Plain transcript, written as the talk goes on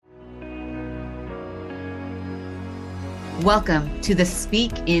Welcome to the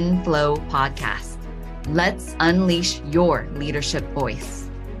Speak in Flow podcast. Let's unleash your leadership voice.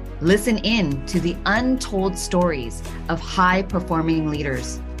 Listen in to the untold stories of high-performing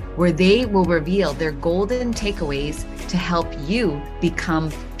leaders, where they will reveal their golden takeaways to help you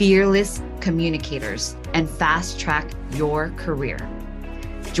become fearless communicators and fast-track your career.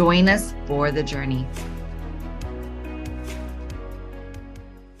 Join us for the journey.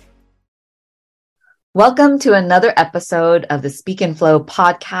 Welcome to another episode of the Speak in Flow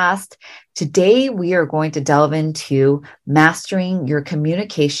podcast. Today, we are going to delve into mastering your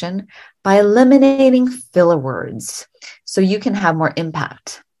communication by eliminating filler words so you can have more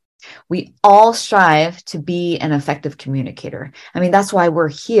impact. We all strive to be an effective communicator. That's why we're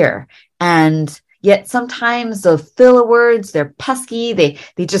here. And yet sometimes the filler words, they're pesky. They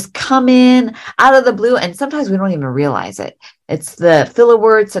just come in out of the blue. And sometimes we don't even realize it. It's the filler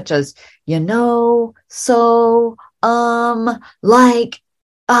words such as, so, like,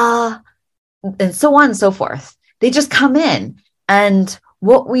 and so on and so forth. They just come in. And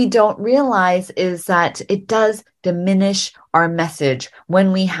what we don't realize is that it does diminish our message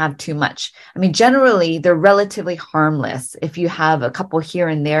when we have too much. Generally, they're relatively harmless. If you have a couple here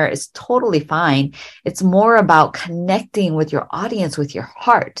and there, it's totally fine. It's more about connecting with your audience, with your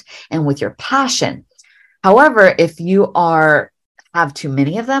heart, and with your passion. However, if you have too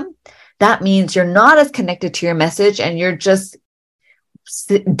many of them, that means you're not as connected to your message and you're just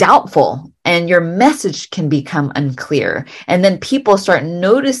doubtful, and your message can become unclear. And then people start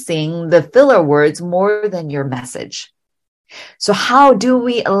noticing the filler words more than your message. So how do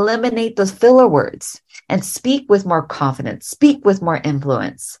we eliminate those filler words and speak with more confidence, speak with more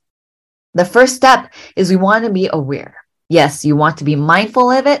influence? The first step is we want to be aware. Yes, you want to be mindful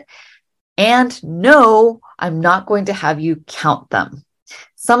of it. And no, I'm not going to have you count them.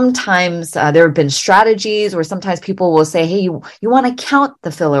 Sometimes there have been strategies where sometimes people will say, hey, you want to count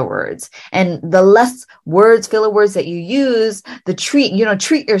the filler words, and the less filler words that you use, treat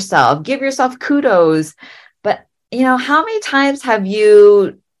yourself, give yourself kudos. But, how many times have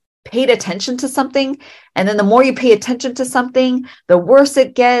you paid attention to something, and then the more you pay attention to something, the worse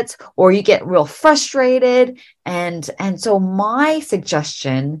it gets, or you get real frustrated. And so my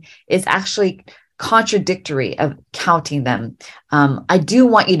suggestion is actually contradictory of counting them. I do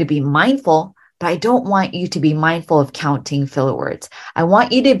want you to be mindful, but I don't want you to be mindful of counting filler words. I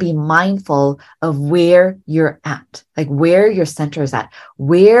want you to be mindful of where you're at, like where your center is at,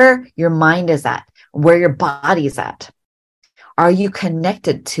 where your mind is at, where your body is at. Are you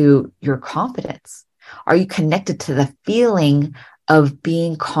connected to your confidence? Are you connected to the feeling of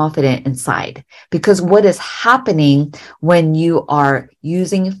being confident inside? Because what is happening when you are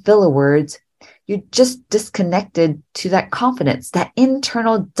using filler words, you're just disconnected to that confidence, that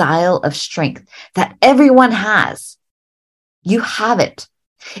internal dial of strength that everyone has. You have it.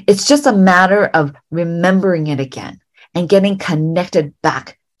 It's just a matter of remembering it again and getting connected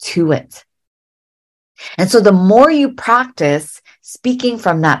back to it. And so the more you practice speaking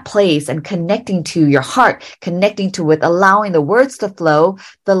from that place and connecting to your heart, connecting to it, allowing the words to flow,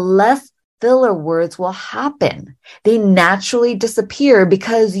 the less filler words will happen. They naturally disappear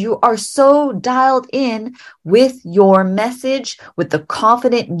because you are so dialed in with your message, with the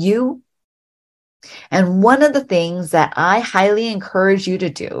confident you. And one of the things that I highly encourage you to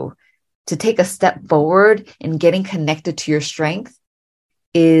do to take a step forward in getting connected to your strength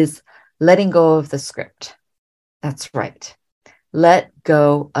is letting go of the script. That's right. Let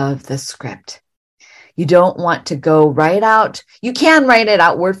go of the script. You don't want to go write out. You can write it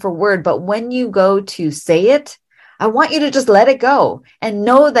out word for word, but when you go to say it, I want you to just let it go and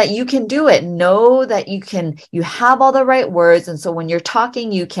know that you can do it. Know that you have all the right words. And so when you're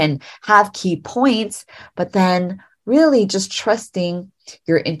talking, you can have key points, but then really just trusting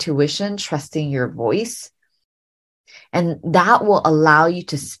your intuition, trusting your voice. And that will allow you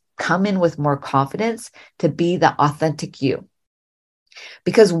to come in with more confidence to be the authentic you.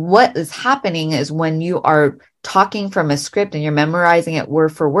 Because what is happening is when you are talking from a script and you're memorizing it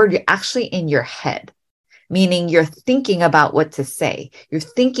word for word, you're actually in your head, meaning you're thinking about what to say. You're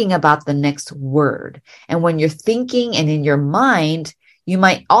thinking about the next word. And when you're thinking and in your mind, you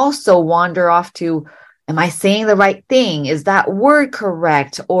might also wander off to, am I saying the right thing? Is that word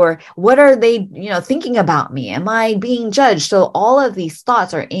correct? Or what are they, thinking about me? Am I being judged? So all of these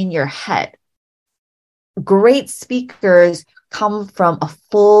thoughts are in your head. Great speakers come from a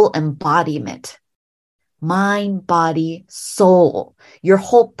full embodiment. Mind, body, soul. Your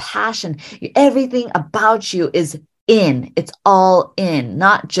whole passion, everything about you is in. It's all in,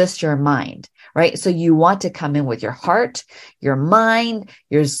 not just your mind, right? So you want to come in with your heart, your mind,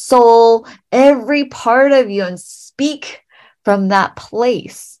 your soul, every part of you, and speak from that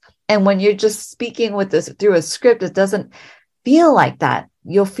place. And when you're just speaking with this through a script, it doesn't feel like that.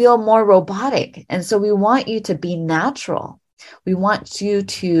 You'll feel more robotic. And so we want you to be natural. We want you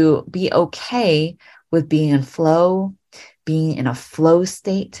to be okay with being in flow, being in a flow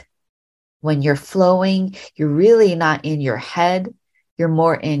state. When you're flowing, you're really not in your head. You're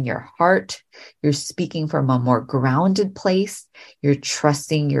more in your heart. You're speaking from a more grounded place. You're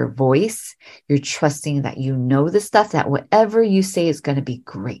trusting your voice. You're trusting that you know the stuff, that whatever you say is going to be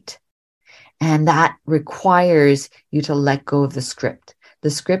great. And that requires you to let go of the script. The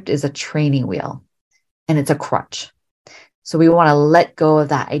script is a training wheel and it's a crutch. So we want to let go of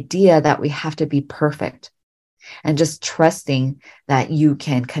that idea that we have to be perfect and just trusting that you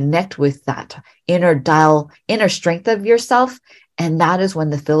can connect with that inner strength of yourself. And that is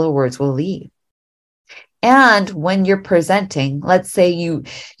when the filler words will leave. And when you're presenting, let's say you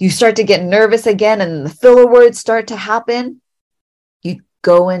start to get nervous again and the filler words start to happen, you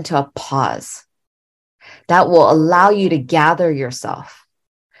go into a pause. That will allow you to gather yourself.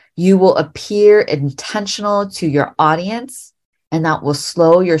 You will appear intentional to your audience, and that will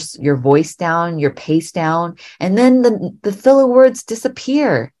slow your voice down, your pace down, and then the filler words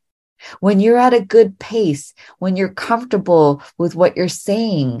disappear. When you're at a good pace, when you're comfortable with what you're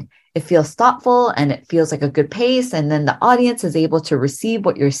saying, it feels thoughtful and it feels like a good pace, and then the audience is able to receive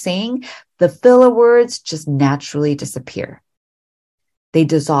what you're saying, the filler words just naturally disappear. They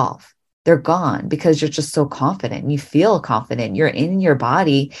dissolve. They're gone because you're just so confident. You feel confident. You're in your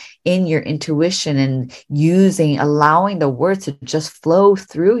body, in your intuition, and allowing the words to just flow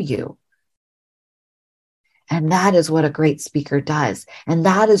through you. And that is what a great speaker does. And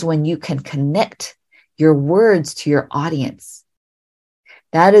that is when you can connect your words to your audience.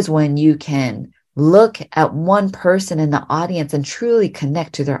 That is when you can look at one person in the audience and truly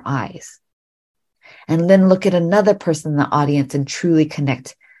connect to their eyes. And then look at another person in the audience and truly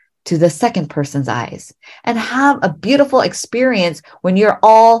connect to the second person's eyes. And have a beautiful experience when you're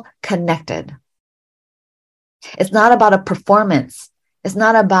all connected. It's not about a performance. It's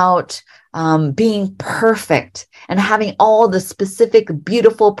not about being perfect and having all the specific,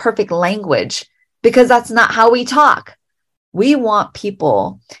 beautiful, perfect language, because that's not how we talk. We want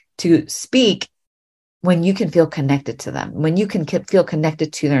people to speak when you can feel connected to them, when you can feel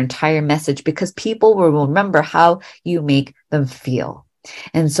connected to their entire message, because people will remember how you make them feel.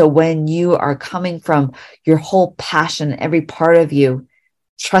 And so when you are coming from your whole passion, every part of you,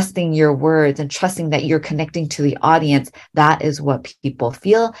 trusting your words and trusting that you're connecting to the audience, that is what people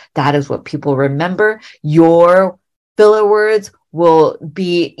feel. That is what people remember. Your filler words will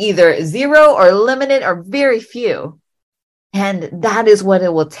be either zero or limited or very few. And that is what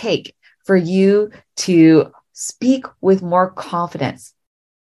it will take for you to speak with more confidence.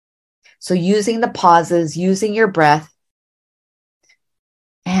 So using the pauses, using your breath.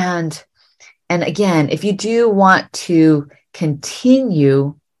 And again, if you do want to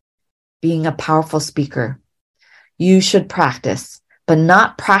continue being a powerful speaker, you should practice, but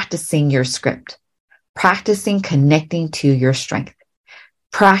not practicing your script, practicing connecting to your strength,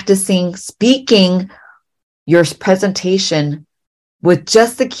 practicing speaking your presentation with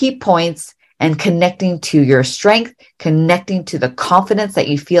just the key points and connecting to your strength, connecting to the confidence that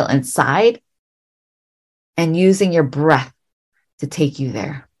you feel inside, and using your breath to take you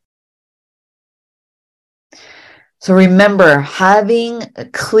there. So remember, having a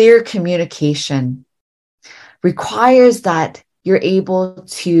clear communication requires that you're able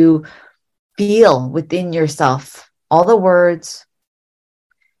to feel within yourself all the words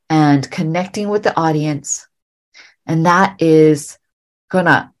and connecting with the audience. And that is going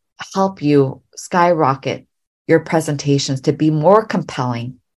to help you skyrocket your presentations to be more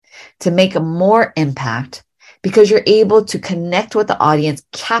compelling, to make a more impact, because you're able to connect with the audience,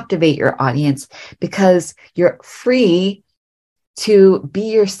 captivate your audience, because you're free to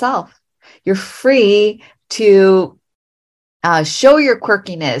be yourself. You're free to show your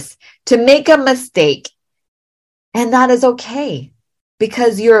quirkiness, to make a mistake. And that is okay,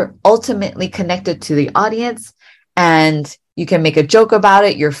 because you're ultimately connected to the audience and you can make a joke about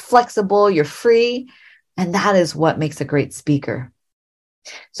it. You're flexible, you're free. And that is what makes a great speaker.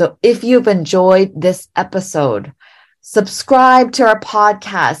 So if you've enjoyed this episode, subscribe to our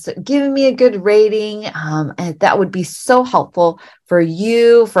podcast, give me a good rating. And that would be so helpful for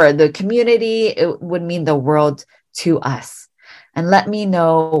you, for the community. It would mean the world to us. And let me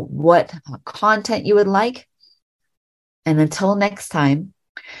know what content you would like. And until next time,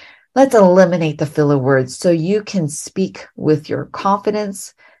 let's eliminate the filler words so you can speak with your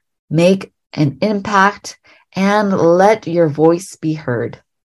confidence, make an impact, and let your voice be heard.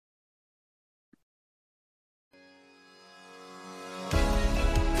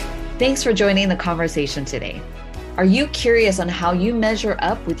 Thanks for joining the conversation today. Are you curious on how you measure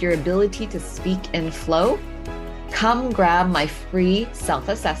up with your ability to speak in flow? Come grab my free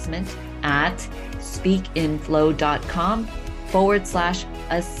self-assessment at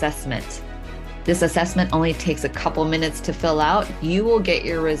speakinflow.com/assessment. This assessment only takes a couple minutes to fill out. You will get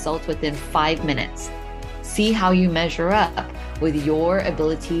your results within 5 minutes. See how you measure up with your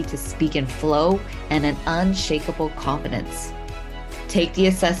ability to speak in flow and an unshakable confidence. Take the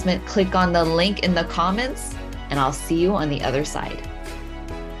assessment, click on the link in the comments, and I'll see you on the other side.